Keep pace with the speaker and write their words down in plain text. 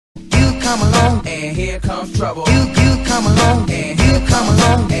come along, and here comes trouble. You come along, and you come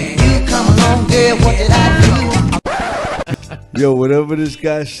along, and here come along. Yeah, what did I do? Yo, whatever this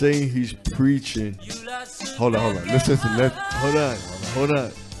guy's saying, he's preaching. Hold on. Listen. Hold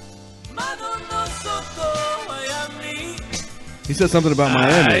on. He said something about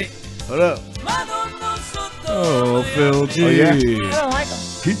Miami. Hold up. Oh, Phil G. Oh, yeah? I don't like him.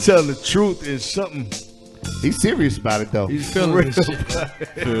 He telling the truth in something. He's serious about it, though. He's feeling this shit.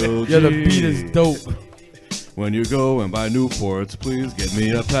 Phil G. Yeah, the beat is dope. When you go and buy Newports, please get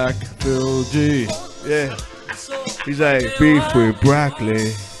me a pack. Phil G. Yeah. He's like, beef with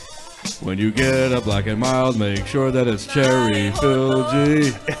broccoli. When you get a Black and Mild, make sure that it's cherry. Phil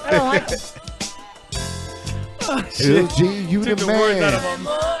G. I don't like him. Phil G, you the man.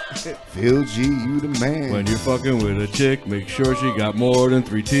 Phil G, you the man. When you're fucking with a chick, make sure she got more than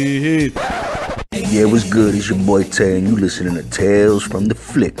 3 teeth. Yeah, what's good? It's your boy Tay, and you listening to Tales from the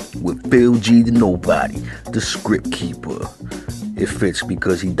Flip with Phil G the Nobody, the script keeper. It fits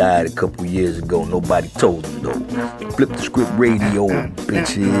because he died a couple years ago. Nobody told him though. Flip the script radio,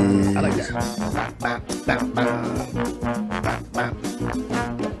 bitches. I like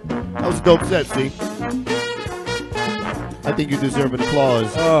that was a dope set, see? I think you deserve an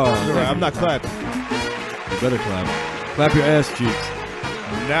applause. Oh, I'm not clapping. You better clap. Clap your ass cheeks.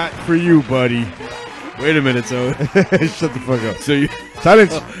 Not for you, buddy. Wait a minute, so Shut the fuck up. so you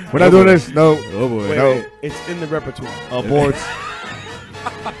Silence. We're not doing this. No. oh boy. Wait, it's in the repertoire. Aborts.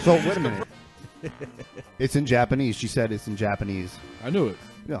 So, wait a minute. It's in Japanese. She said it's in Japanese. I knew it.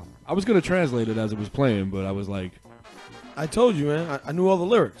 No. I was gonna translate it as it was playing, but I was like, I told you, man. I knew all the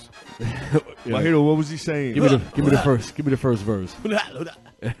lyrics. Mahito, what was he saying? Give me the first verse.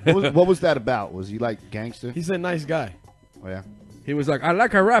 What was that about? Was he like gangster? He's a nice guy. Oh, yeah. He was like, I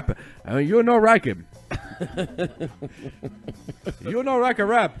like a rap. You no like him. You no like a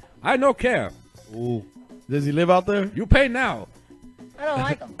rap. I no care. Ooh. Does he live out there? You pay now. I don't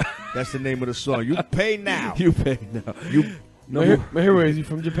like him. That's the name of the song. You pay now. You pay now. You Mahiro, is he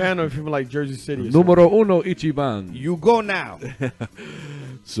from Japan or from like Jersey City? Or Numero uno Ichiban. You go now.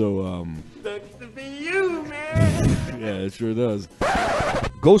 So, Looks to be you, man. yeah, it sure does.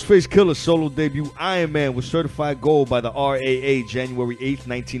 Ghostface Killer's solo debut, Iron Man, was certified gold by the RAA January 8th,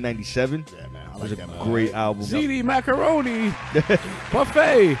 1997. Yeah, man. I It was like a that. great album. ZD macaroni.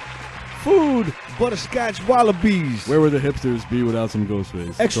 Buffet. Food. Butterscotch wallabies. Where would the hipsters be without some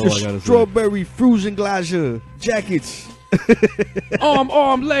Ghostface? That's all I Extra gotta strawberry frusen glacier jackets.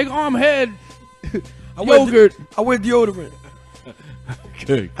 Arm, leg, arm, head. Yogurt. I wear deodorant.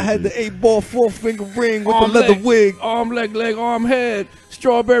 say. I had the 8-ball 4-finger ring with Arm, the leather leg, wig. Arm, leg, arm, head.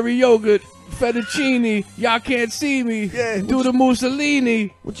 Strawberry yogurt. Fettuccine. Y'all can't see me. Yeah, Do the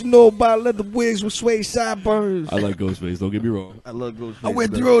Mussolini. What you know about leather wigs with suede sideburns? I like Ghostface. Don't get me wrong. I love Ghostface. I wear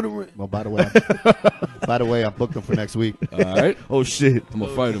deodorant. Well, by the way, I booked him for next week. All right. Oh shit! I'm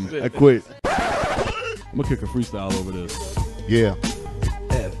gonna fight him. I quit. I'm gonna kick a freestyle over this. Yeah.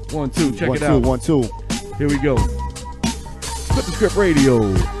 1, 2. Check 1, it 2, out. 1, 2. Here we go. Flip the Script Radio,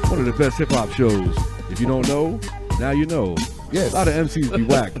 one of the best hip hop shows. If you don't know, now you know. Yes. A lot of MCs be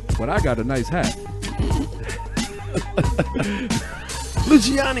whack, but I got a nice hat.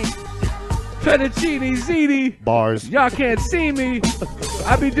 Luciani. Fettuccine ziti. Bars. Y'all can't see me.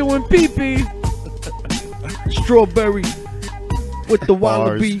 I be doing pee-pee. Strawberry with the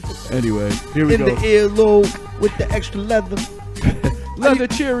Bars. wallaby Anyway, here we in go. the earlobe with the extra leather. Leather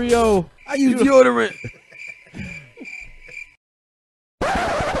Cheerio. I use deodorant.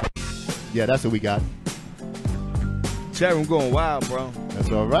 Yeah, that's what we got. CHATROOM going wild, bro.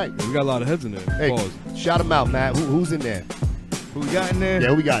 That's all right. We got a lot of heads in there. Hey, Pause. shout them out, Matt. Who's in there? Who we got in there? Yeah,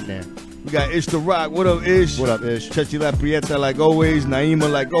 who we got in there? We got Ish the Rock. What up, Ish? What up, Ish? Chechi La Prieta, like always.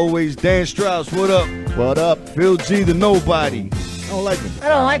 Naima, like always. Dan Strauss, what up? What up? Phil G, the Nobody. I don't like him. I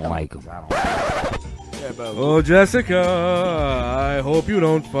don't like him. Yeah, bro. Oh, Jessica, I hope you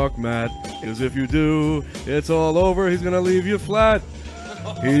don't fuck Matt. Because if you do, it's all over. He's going to leave you flat.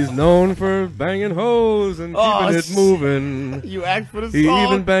 He's known for banging hoes and keeping it moving. You asked for the He song.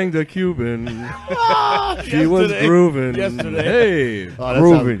 even banged a Cuban. She was grooving. Yesterday. Hey, Oh, that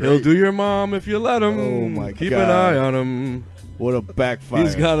Grooving. sounds he'll great. do your mom if you let him. Oh, my Keep God. an eye on him. What a backfire.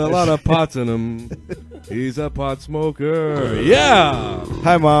 He's got a lot of pots in him. He's a pot smoker. Yeah.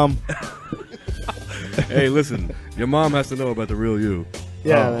 Hi, Mom. Hey, listen. Your mom has to know about the real you.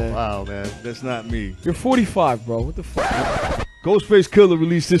 Yeah, Oh, man. wow, man. That's not me. You're 45, bro. What the fuck? Ghostface Killer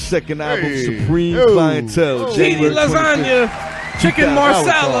released his second album, Hey. Supreme Yo. Clientele. Oh. January Ziti 25th. lasagna. Chicken Now we're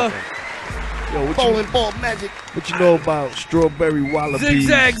marsala. talking. Yo, Bowling ball magic. what you know about strawberry wallabies?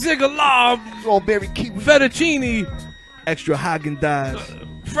 Zigzag, zigalob. Strawberry kiwi. Fettuccine. Extra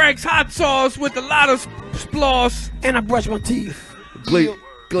Haagen-Dazs. Frank's hot sauce with a lot of sploss. And I brush my teeth.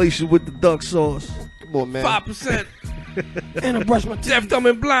 Glacier with the duck sauce. Come on, man. 5%. And I brush my teeth. Deaf, dumb,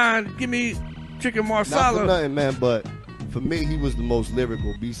 and blind. Give me chicken Not for marsala. nothing, man, but for me, he was the most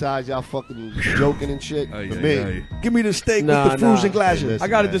lyrical. Besides y'all fucking joking and shit, for me, Give me the steak Nah, with the fruits nah. and glaciers. Listen, I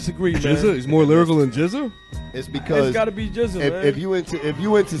gotta man. disagree, man. Jizza? He's more lyrical than Jizza? it's because It's gotta be Jizza, man. if you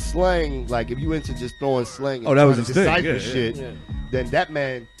into slang, like if you into just throwing slang, and Oh, that was trying to his thing. decipher Yeah, yeah. shit, Yeah. then that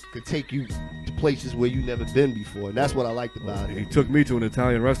man could take you to places where you never been before, and that's what I liked about He it. took me to an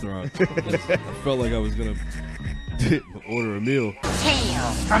Italian restaurant. I felt like I was going to order a meal.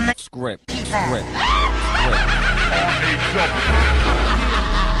 Tales from the Script.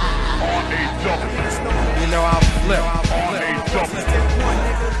 You know I'll flip.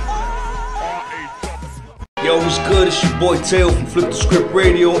 Yo, what's good? It's your boy Tail from Flip the Script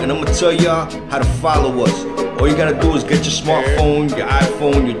Radio, and I'm gonna tell y'all how to follow us. All you gotta do is get your smartphone, your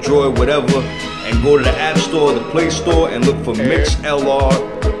iPhone, your Droid, whatever, and go to the App Store or the Play Store and look for MixLR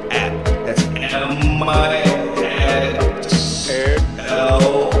app. That's MixLR,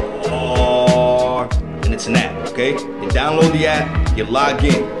 and it's an app, okay? You download the app, you log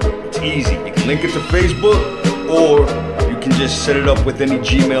in. It's easy. You can link it to Facebook, or you can just set it up with any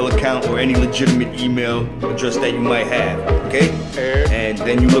Gmail account or any legitimate email address that you might have, okay? And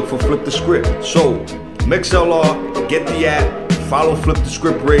then you look for Flip the Script. So, MixLR, get the app, follow Flip the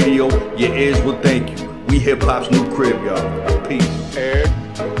Script Radio. Your ears will thank you. We hip hop's new crib, y'all. Peace.